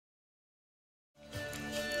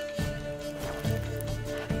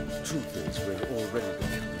already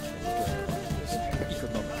dependent on the Black Markets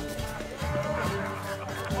economically.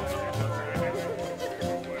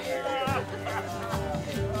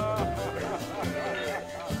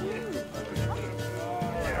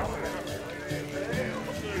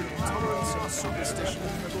 Tolerance and superstition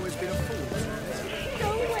have always been a force. Go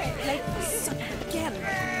away! Late for supper again.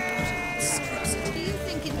 Do you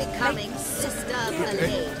think in becoming sister of a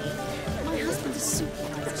lady? My husband is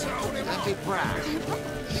supervisor. Don't be proud.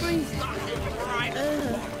 Breathe. My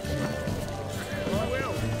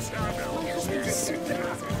husband is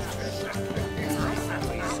supervisor.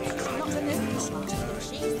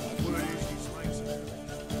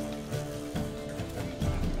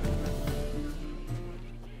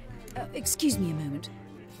 Excuse me a moment.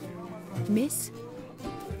 Miss?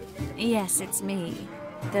 Yes, it's me.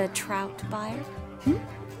 The trout buyer?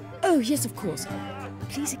 Oh, yes, of course.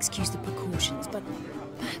 Please excuse the precautions, but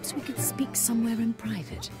perhaps we could speak somewhere in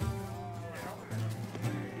private.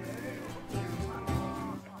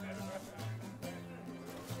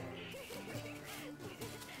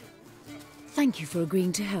 Thank you for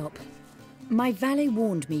agreeing to help. My valet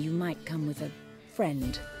warned me you might come with a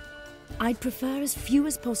friend. I'd prefer as few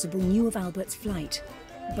as possible knew of Albert's flight.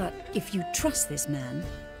 But if you trust this man...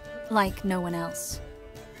 Like no one else.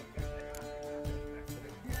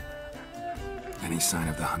 Any sign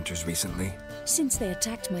of the hunters recently? Since they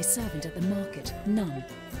attacked my servant at the market, none.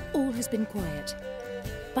 All has been quiet.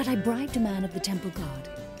 But I bribed a man of the Temple Guard.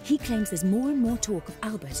 He claims there's more and more talk of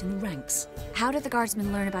Albert in the ranks. How did the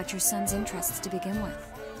guardsmen learn about your son's interests to begin with?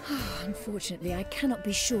 Unfortunately, I cannot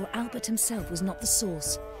be sure Albert himself was not the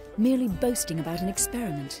source, merely boasting about an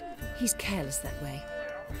experiment. He's careless that way.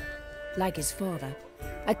 Like his father,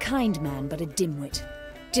 a kind man but a dimwit.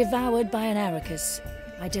 Devoured by an Arrakis.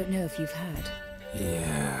 I don't know if you've heard.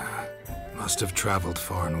 Yeah, must have traveled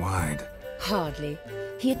far and wide. Hardly.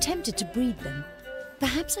 He attempted to breed them.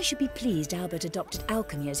 Perhaps I should be pleased Albert adopted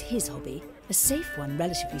alchemy as his hobby. A safe one,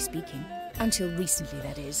 relatively speaking. Until recently,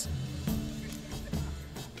 that is.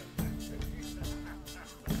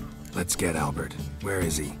 Let's get Albert. Where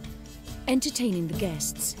is he? Entertaining the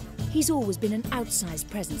guests. He's always been an outsized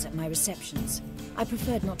presence at my receptions. I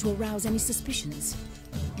preferred not to arouse any suspicions.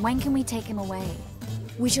 When can we take him away?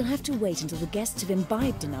 We shall have to wait until the guests have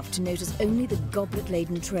imbibed enough to notice only the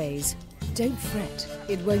goblet-laden trays. Don't fret,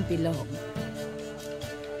 it won't be long.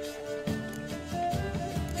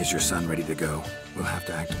 Is your son ready to go? We'll have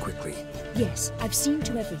to act quickly. Yes, I've seen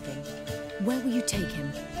to everything. Where will you take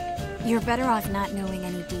him? You're better off not knowing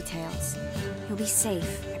any details. He'll be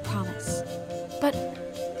safe, I promise. But...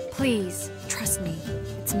 Please, trust me.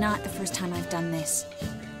 It's not the first time I've done this.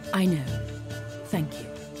 I know. Thank you.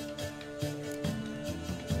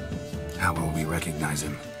 How will we recognize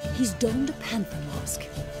him? He's donned a panther mask.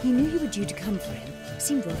 He knew you were due to come for him.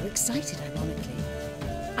 Seemed rather excited, ironically.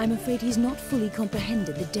 I'm afraid he's not fully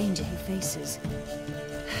comprehended the danger he faces.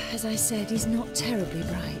 As I said, he's not terribly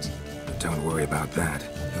bright. But don't worry about that.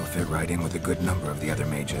 He'll fit right in with a good number of the other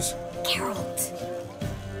mages. Geralt!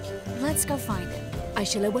 Let's go find him. I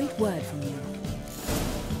shall await word from you.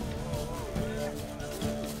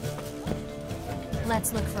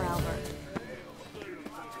 Let's look for Albert.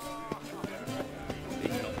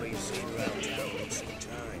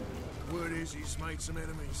 Word is he's made some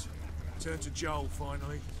enemies. Turned to Joel,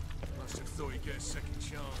 finally. Must have thought he'd get a second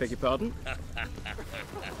chance. Beg your pardon?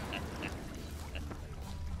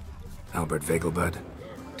 Albert Vegelbud?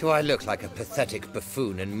 Do I look like a pathetic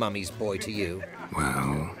buffoon and Mummy's boy to you?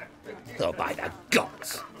 Well... Oh, by the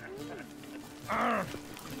gods! The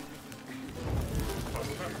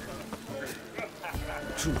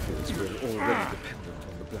truth is, we're already dependent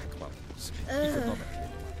on the Black Markets economically.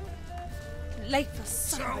 Late for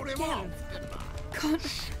supper again.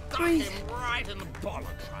 Can't breathe. Right in the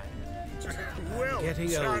bollocks. Well, Getting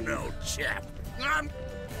done, old. old chap.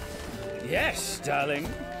 Yes, darling.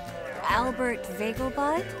 Albert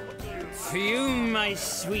Vegelbud? For you, my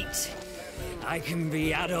sweet, I can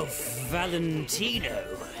be Adolf Valentino.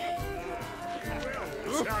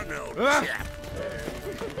 Done, old chap.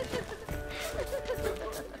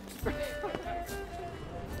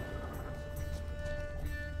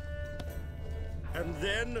 And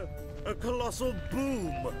then a colossal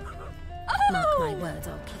boom. Mark my words,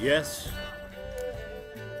 I'll keep. Yes.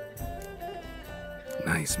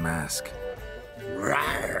 Nice mask.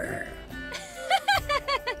 Rawr.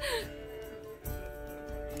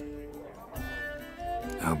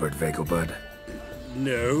 Albert Vegelbud?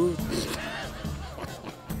 No.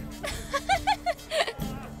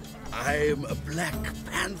 I'm a Black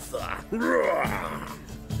Panther. Roar.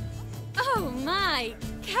 Oh my,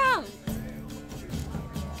 Count!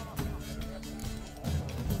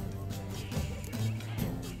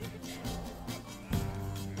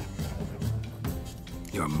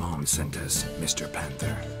 Your mom sent us, Mr.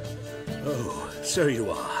 Panther. Oh, so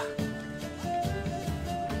you are.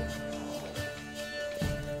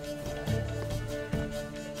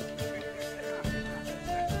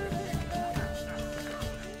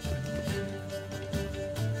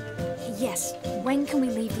 Yes, when can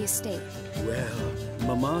we leave the estate? Well,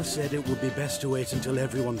 Mama said it would be best to wait until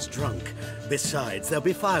everyone's drunk. Besides, there'll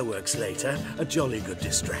be fireworks later, a jolly good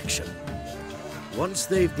distraction. Once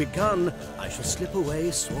they've begun, I shall slip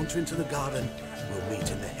away, saunter into the garden. We'll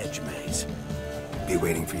meet in the hedge maze. Be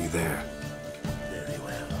waiting for you there. Very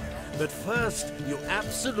well. But first, you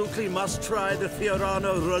absolutely must try the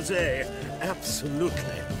Fiorano Rosé.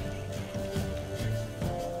 Absolutely.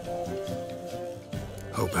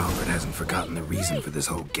 Hope Albert hasn't forgotten the reason for this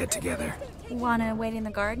whole get-together. Wanna wait in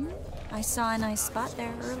the garden? I saw a nice spot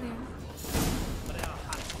there earlier. They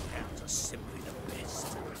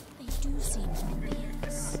do seem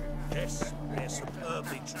nice. Yes, they're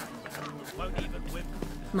superbly trained. Won't even whip.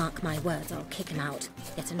 Mark my words, I'll kick him out.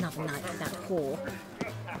 Yet another night with that whore.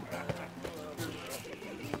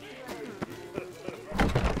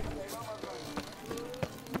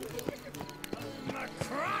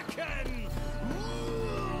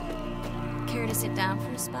 Care to sit down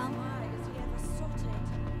for a spell?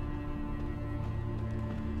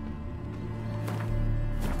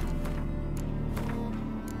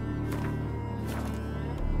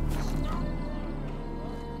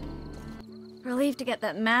 Relieved to get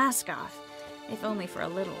that mask off, if only for a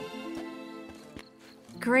little.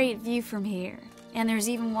 Great view from here, and there's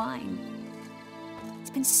even wine. It's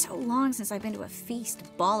been so long since I've been to a feast,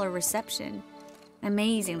 ball, or reception.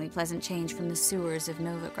 Amazingly pleasant change from the sewers of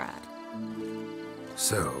Novigrad.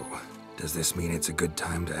 So, does this mean it's a good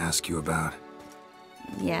time to ask you about...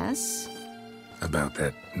 Yes? About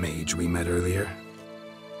that mage we met earlier?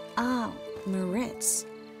 Oh, Moritz.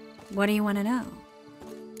 What do you want to know?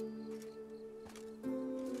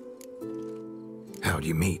 How'd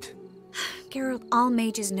you meet? Geralt, all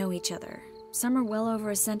mages know each other. Some are well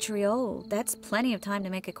over a century old. That's plenty of time to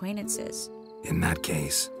make acquaintances. In that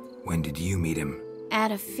case, when did you meet him?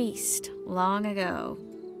 At a feast, long ago.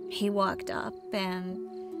 He walked up and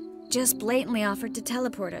just blatantly offered to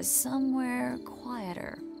teleport us somewhere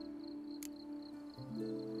quieter.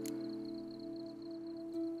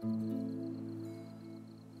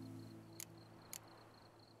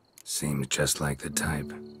 Seemed just like the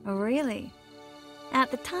type. Oh, really? At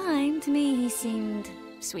the time, to me, he seemed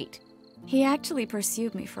sweet. He actually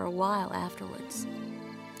pursued me for a while afterwards.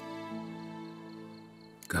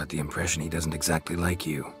 Got the impression he doesn't exactly like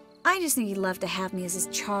you. I just think he'd love to have me as his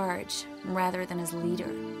charge, rather than his leader.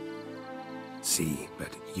 See,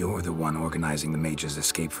 but you're the one organizing the mage's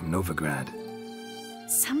escape from Novigrad.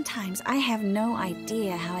 Sometimes I have no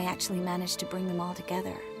idea how I actually managed to bring them all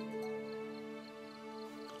together.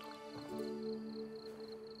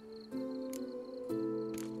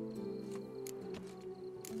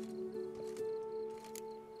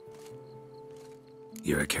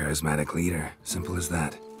 You're a charismatic leader. Simple as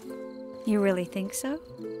that. You really think so?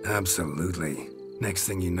 Absolutely. Next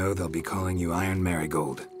thing you know, they'll be calling you Iron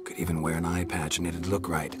Marigold. Could even wear an eye patch and it'd look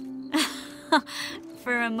right.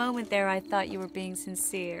 For a moment there, I thought you were being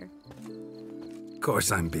sincere. Of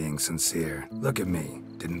course I'm being sincere. Look at me.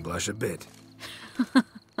 Didn't blush a bit.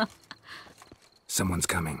 Someone's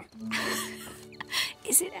coming.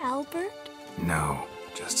 Is it Albert? No,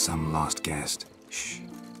 just some lost guest. Shh.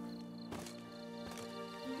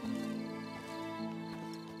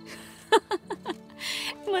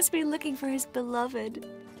 Must be looking for his beloved.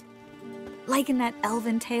 Like in that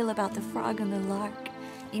elven tale about the frog and the lark.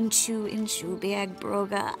 Inchu, inchu, beag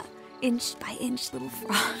broga. Inch by inch, little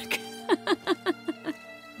frog.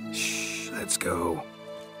 Shh, let's go.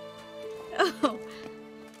 Oh.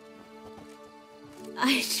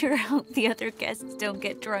 I sure hope the other guests don't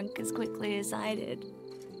get drunk as quickly as I did.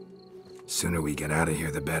 Sooner we get out of here,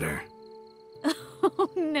 the better. Oh,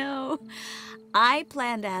 no. I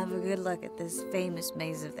plan to have a good look at this famous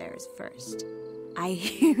maze of theirs first. I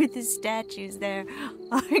hear the statues there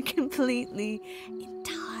are completely,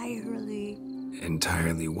 entirely...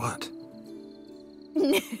 Entirely what?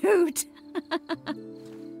 Nude.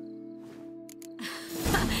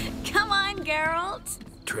 Come on, Geralt.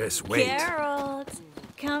 Triss, wait. Geralt,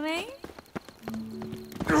 coming?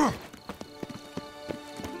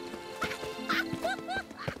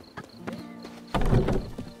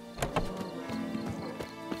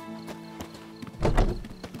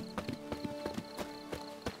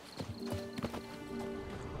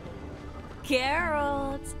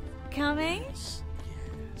 Geralt, coming? Yes.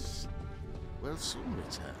 We'll soon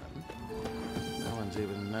return. No one's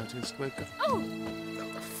even noticed we're gone. Oh!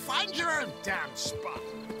 Find your own damn spot.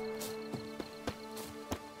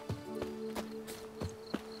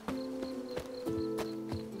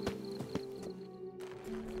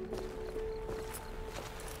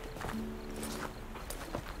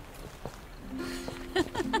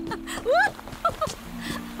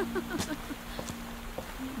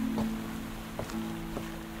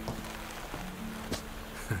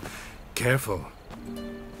 Careful.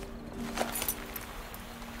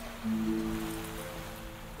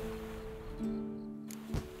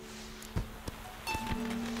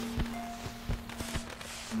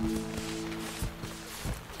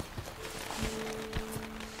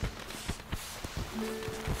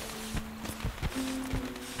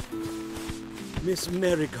 Miss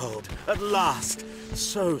Marigold, at last!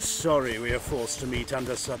 So sorry we are forced to meet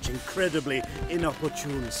under such incredibly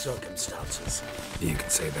inopportune circumstances. You can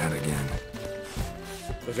say that again.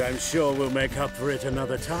 But I'm sure we'll make up for it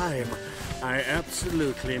another time. I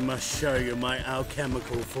absolutely must show you my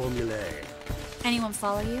alchemical formulae. Anyone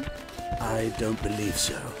follow you? I don't believe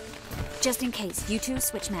so. Just in case, you two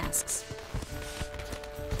switch masks.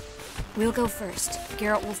 We'll go first.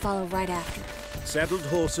 Geralt will follow right after. Saddled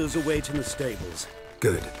horses await in the stables.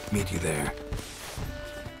 Good. Meet you there.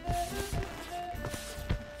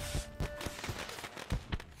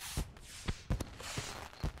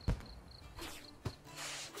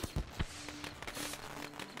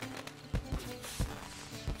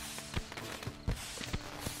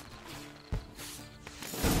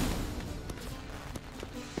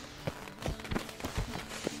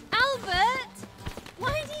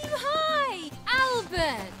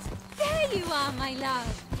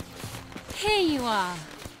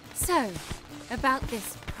 About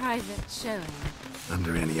this private showing.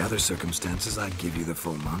 Under any other circumstances, I'd give you the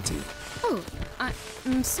full Monty. Oh,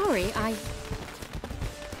 I'm sorry,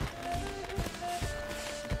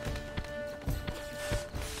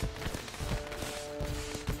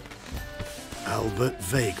 Albert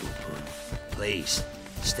Vegelbrunn. Please,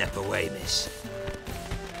 step away, miss.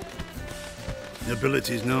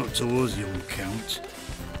 Nobility's not towards you, Count.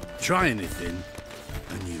 Try anything,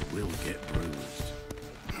 and you will get bruised.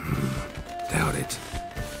 Doubt it.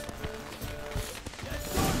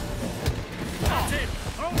 That's it!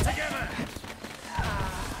 All together!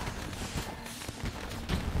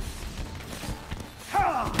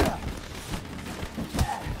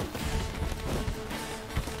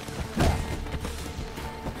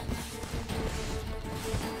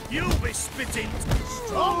 You'll be spitting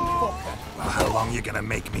strong, fucker! Well, how long you gonna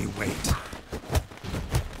make me wait?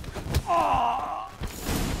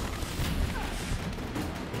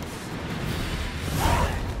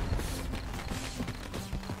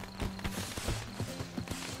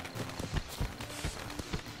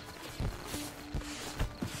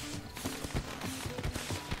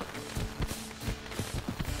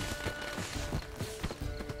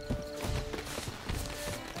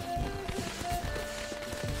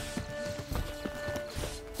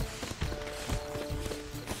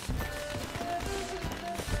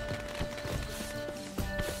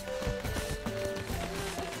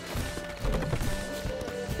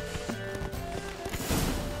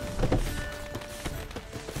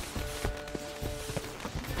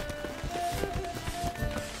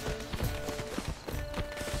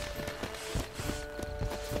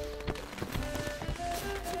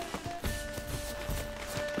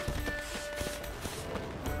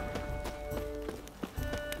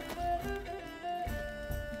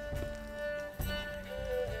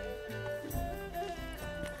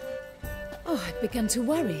 Oh, I'd begun to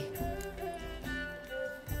worry.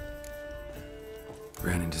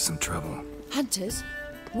 Ran into some trouble. Hunters?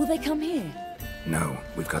 Will they come here? No,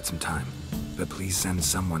 we've got some time. But please send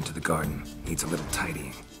someone to the garden. Needs a little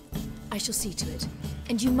tidying. I shall see to it.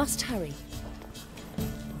 And you must hurry.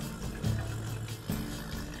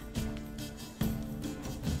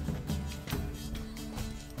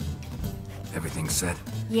 Everything set?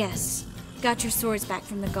 Yes. Got your swords back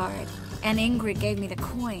from the guard. And Ingrid gave me the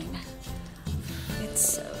coin.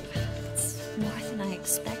 It's more than I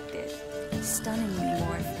expected. Stunningly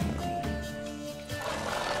more, frankly.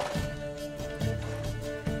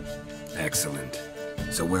 Excellent.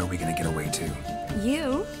 So where are we gonna get away to?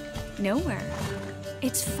 You? Nowhere.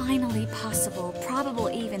 It's finally possible, probable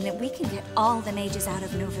even, that we can get all the mages out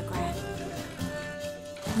of Novigrad.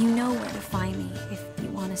 You know where to find me if you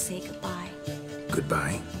want to say goodbye.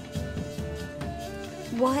 Goodbye?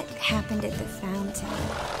 What happened at the fountain?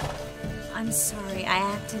 I'm sorry, I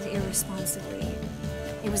acted irresponsibly.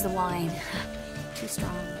 It was the wine. Too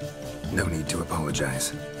strong. No need to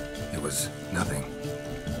apologize. It was nothing.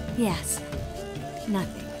 Yes.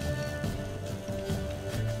 Nothing.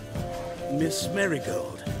 Miss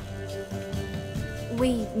Marigold.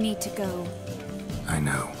 We need to go. I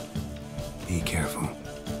know. Be careful.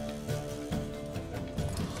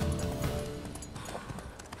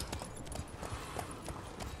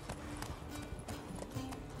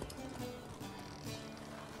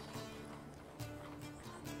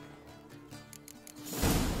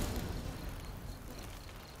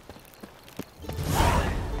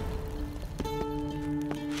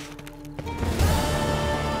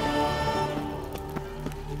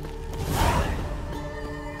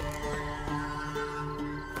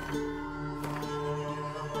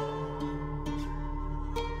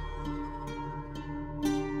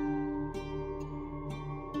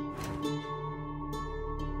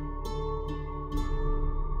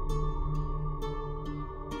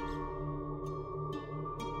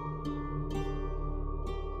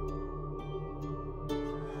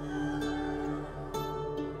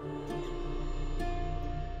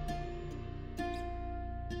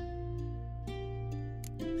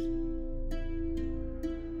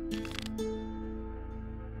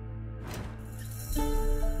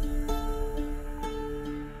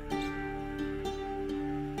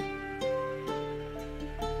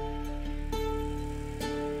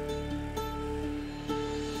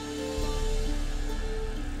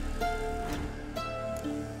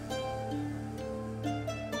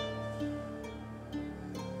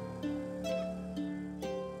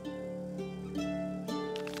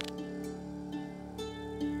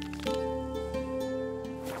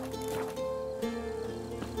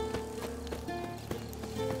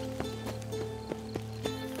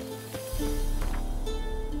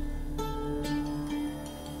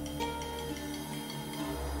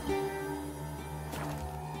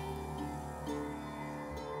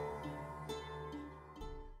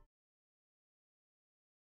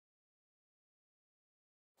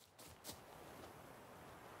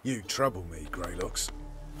 You trouble me, Greylocks.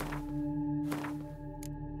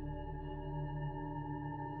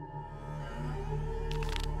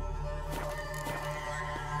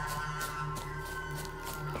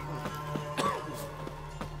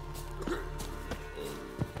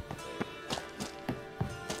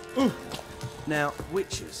 Now,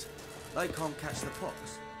 witches, they can't catch the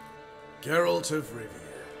pox. Geralt of Rivia,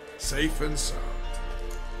 safe and sound.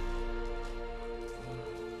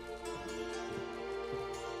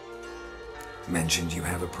 Mentioned you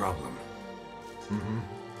have a problem.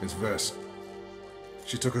 It's Vess.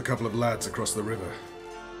 She took a couple of lads across the river.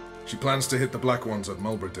 She plans to hit the Black Ones at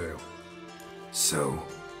Mulberdale. So,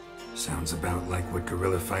 sounds about like what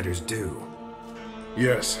guerrilla fighters do.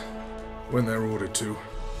 Yes, when they're ordered to.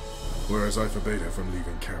 Whereas I forbade her from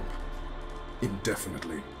leaving camp.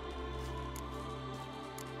 Indefinitely.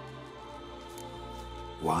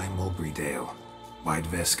 Why Mulberrydale? Why'd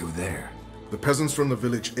Vess go there? The peasants from the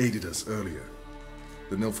village aided us earlier.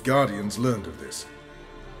 The Nilfgaardians learned of this.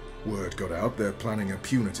 Word got out they're planning a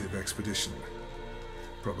punitive expedition.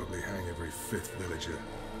 Probably hang every fifth villager.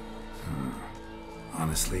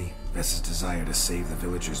 Honestly, Vess's desire to save the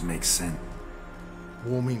villagers makes sense.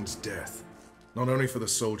 War means death. Not only for the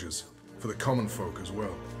soldiers, for the common folk as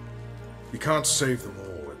well. You can't save them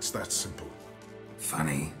all, it's that simple.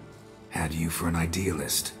 Funny. Had you for an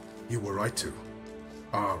idealist. You were right to.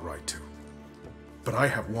 Are right to. But I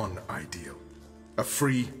have one ideal. A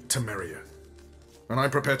free Temeria. And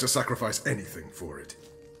I'm prepared to sacrifice anything for it.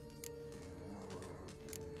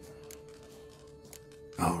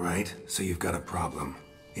 Alright, so you've got a problem.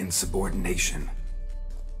 Insubordination.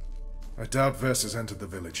 I doubt Vess has entered the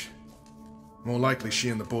village. More likely she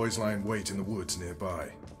and the boys lie in wait in the woods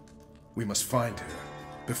nearby. We must find her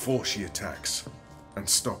before she attacks and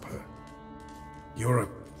stop her. You're a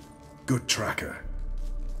good tracker.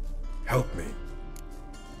 Help me.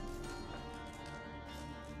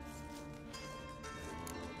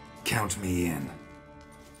 Count me in.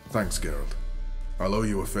 Thanks, Geralt. I'll owe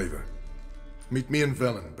you a favor. Meet me in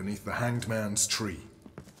Velen beneath the Hanged Man's tree.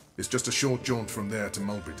 It's just a short jaunt from there to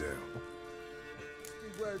Mulberrydale.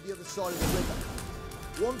 Beware of the other side of the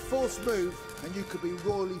river. One false move, and you could be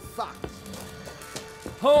royally fucked.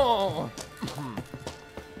 Oh!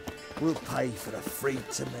 We'll pay for the free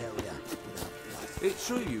Temeria. It's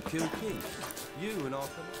true you killed kings. You and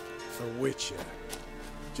Arthur. A witcher.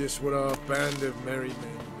 Just what our band of merry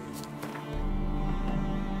men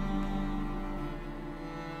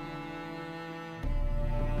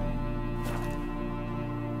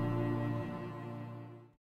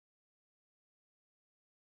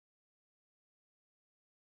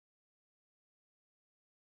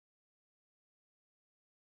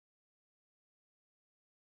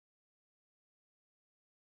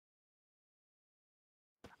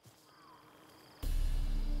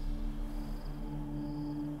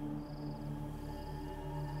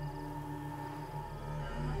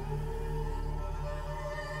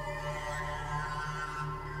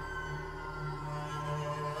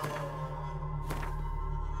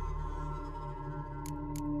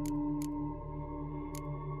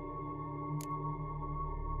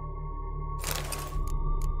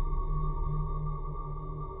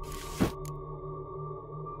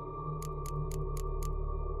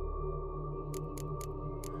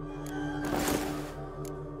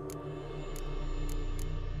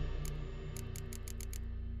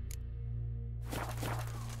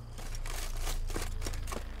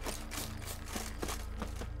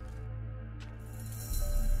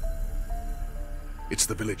It's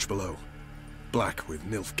the village below. Black with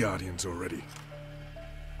Nilfgaardians already.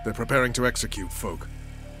 They're preparing to execute folk.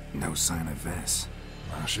 No sign of Vess.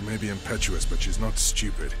 She may be impetuous, but she's not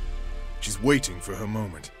stupid. She's waiting for her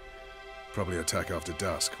moment. Probably attack after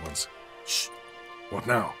dusk once... Shh! What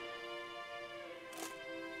now?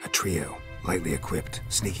 A trio, lightly equipped,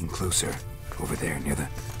 sneaking closer. Over there, near the...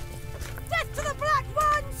 Death to the Black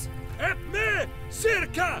Ones! At me!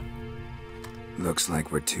 Circa! Looks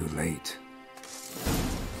like we're too late.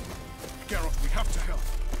 Geralt, we have to help.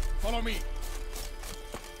 Follow me.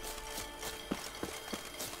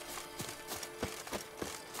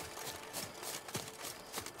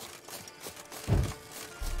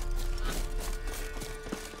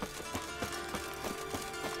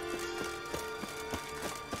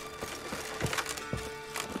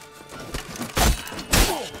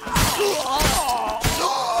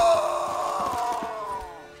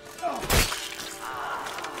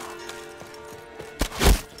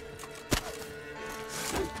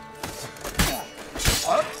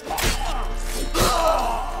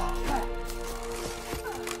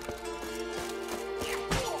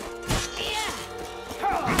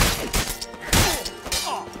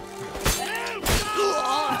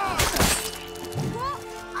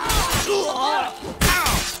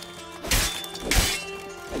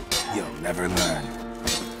 You'll never learn.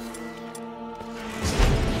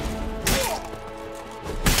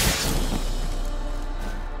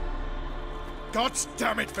 God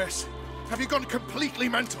damn it, Vess! Have you gone completely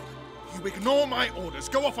mental? You ignore my orders,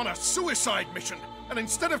 go off on a suicide mission, and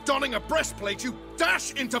instead of donning a breastplate, you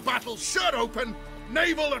dash into battle, shirt open,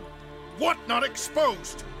 navel and whatnot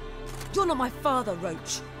exposed! You're not my father,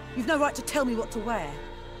 Roach. You've no right to tell me what to wear.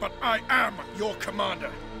 But I am your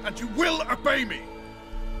commander, and you will obey me!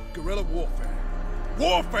 Guerrilla warfare.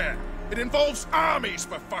 Warfare! It involves armies,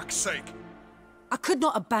 for fuck's sake! I could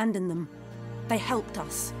not abandon them. They helped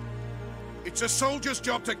us. It's a soldier's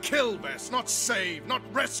job to kill, Vess, not save, not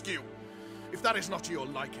rescue. If that is not to your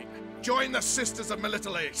liking, join the Sisters of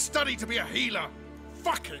Melitele, study to be a healer.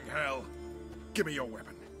 Fucking hell! Give me your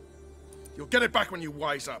weapon. You'll get it back when you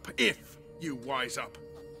wise up, if you wise up.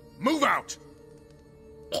 Move out!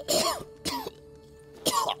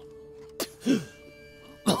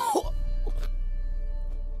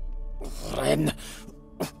 Ren.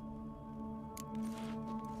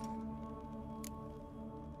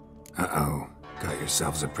 Uh-oh. Got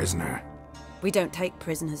yourselves a prisoner. We don't take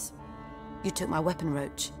prisoners. You took my weapon,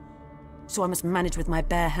 Roach. So I must manage with my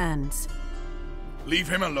bare hands. Leave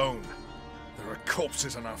him alone. There are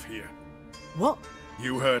corpses enough here. What?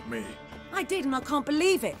 You heard me. I did, and I can't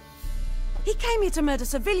believe it. He came here to murder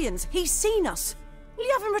civilians. He's seen us. Will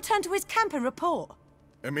you have him return to his camp and report?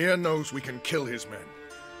 Emir knows we can kill his men.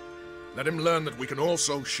 Let him learn that we can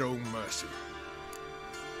also show mercy.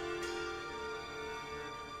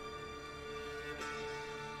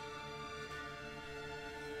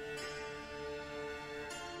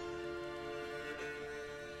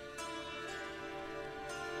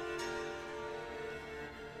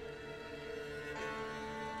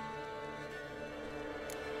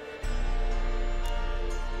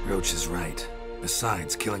 Roach is right.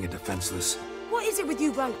 Besides killing a defenseless... What is it with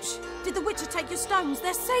you, Roach? Did the Witcher take your stones?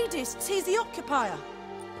 They're sadists. He's the occupier.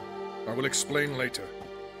 I will explain later.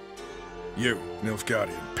 You,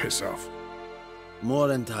 Nilfgaardian, piss off.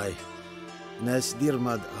 Morentai. Nes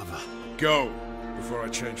dirmad ava. Go, before I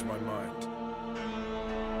change my mind.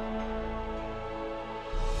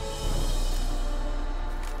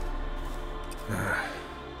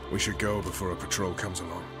 We should go before a patrol comes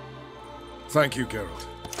along. Thank you, Geralt.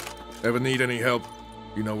 Ever need any help,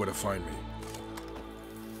 you know where to find me.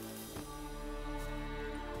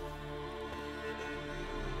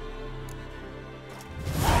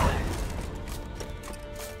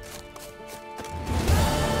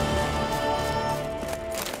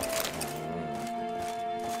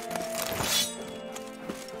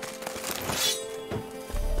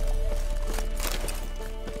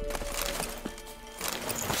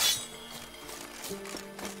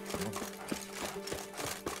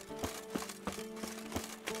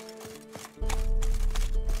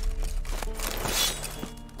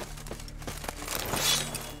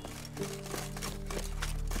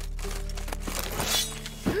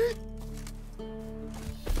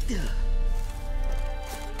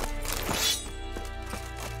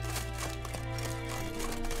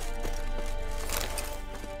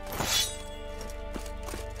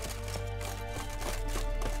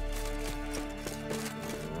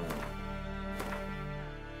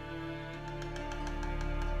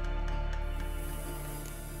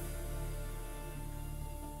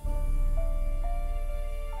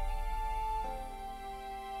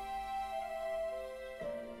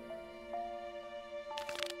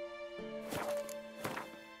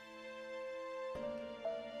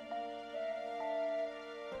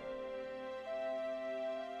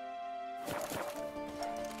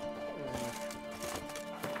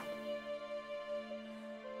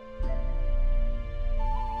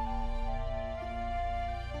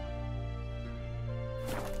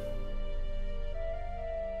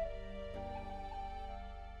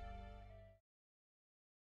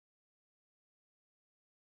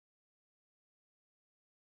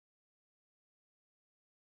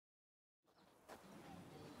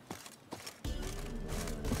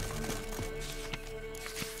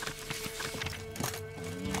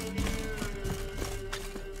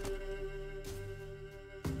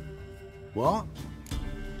 What?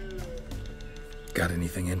 Got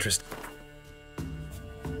anything interesting?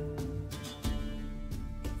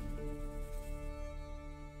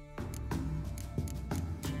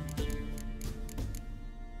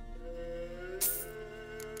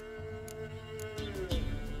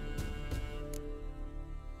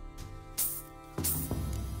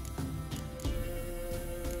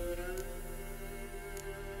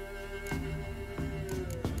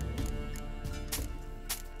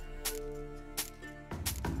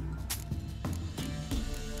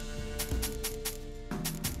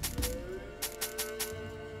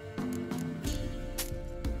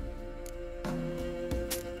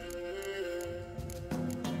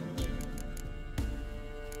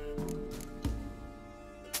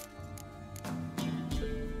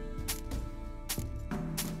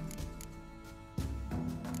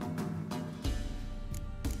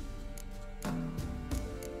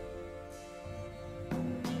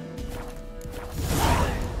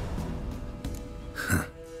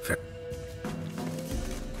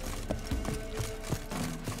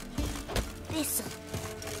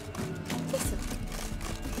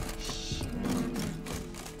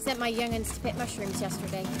 Sent my young'uns to pick mushrooms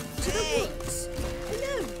yesterday. To the woods?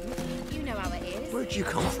 No. You know how it is. Where'd you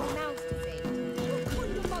come from? Mouths to feed. What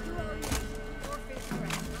kind of mother are you? Orphan's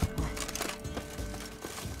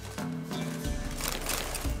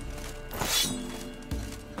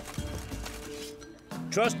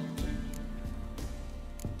friend. Trust.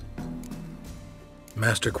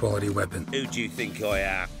 Master quality weapon. Who do you think I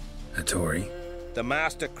am? Hattori. The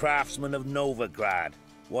master craftsman of Novigrad.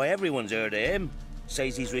 Why, everyone's heard of him.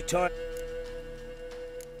 Says he's retired.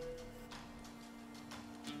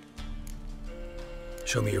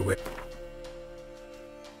 Show me your whip.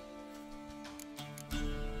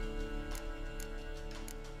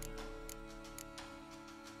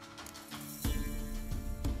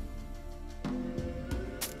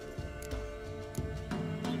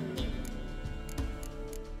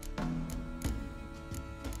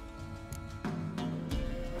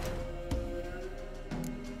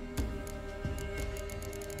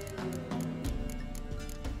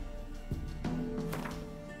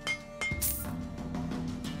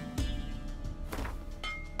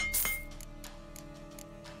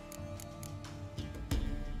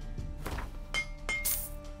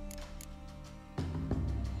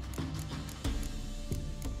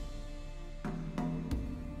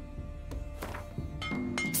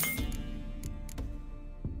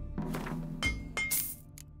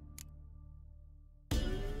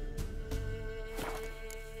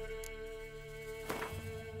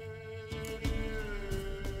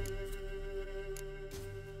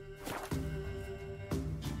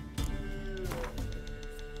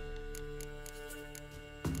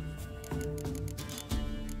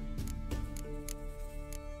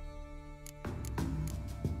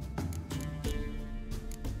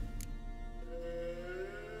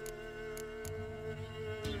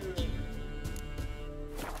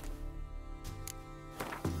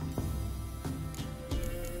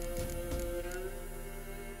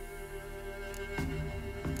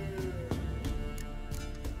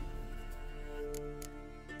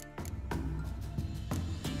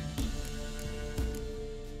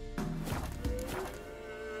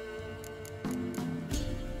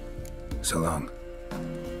 So long.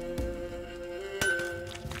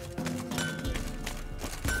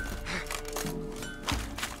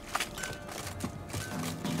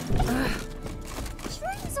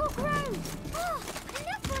 Shrooms all grown. Oh,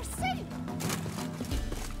 enough for a soup.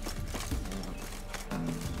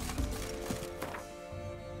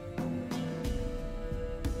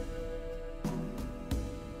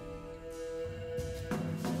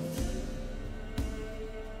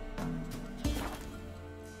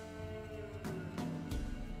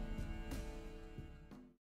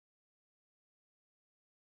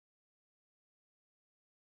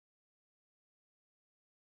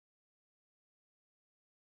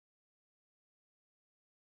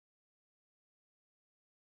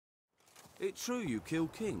 It's true you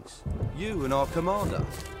killed kings. You and our commander.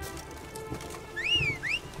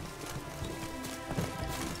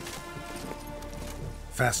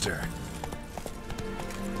 Faster.